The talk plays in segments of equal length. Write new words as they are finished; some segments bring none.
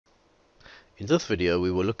In this video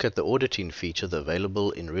we will look at the auditing features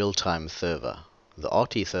available in RTServer. The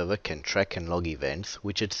RTServer can track and log events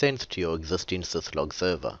which it sends to your existing syslog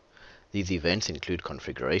server. These events include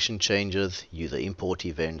configuration changes, user import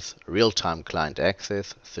events, real-time client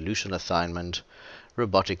access, solution assignment,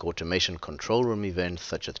 robotic automation control room events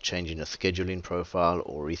such as changing a scheduling profile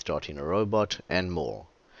or restarting a robot, and more.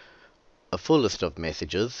 A full list of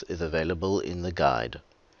messages is available in the guide.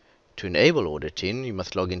 To enable auditing, you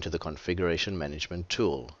must log into the Configuration Management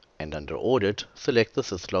tool, and under Audit, select the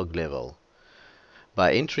syslog level.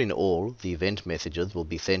 By entering all, the event messages will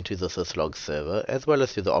be sent to the syslog server as well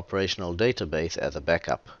as to the operational database as a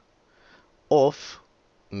backup. Off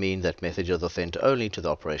means that messages are sent only to the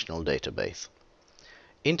operational database.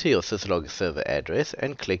 Enter your syslog server address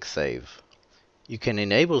and click Save. You can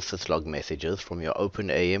enable syslog messages from your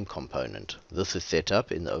OpenAM component. This is set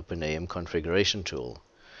up in the OpenAM configuration tool.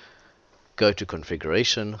 Go to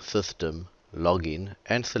Configuration, System, Login,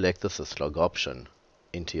 and select the syslog option.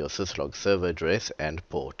 Enter your syslog server address and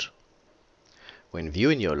port. When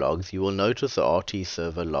viewing your logs, you will notice the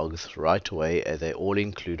RTServer logs right away as they all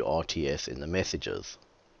include RTS in the messages.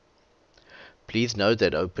 Please note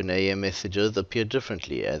that OpenAM messages appear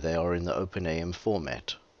differently as they are in the OpenAM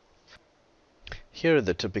format. Here is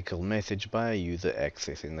the typical message by a user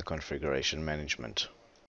accessing the configuration management.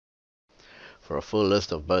 For a full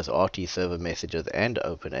list of both RTServer messages and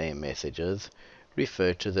OpenAM messages,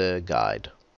 refer to the guide.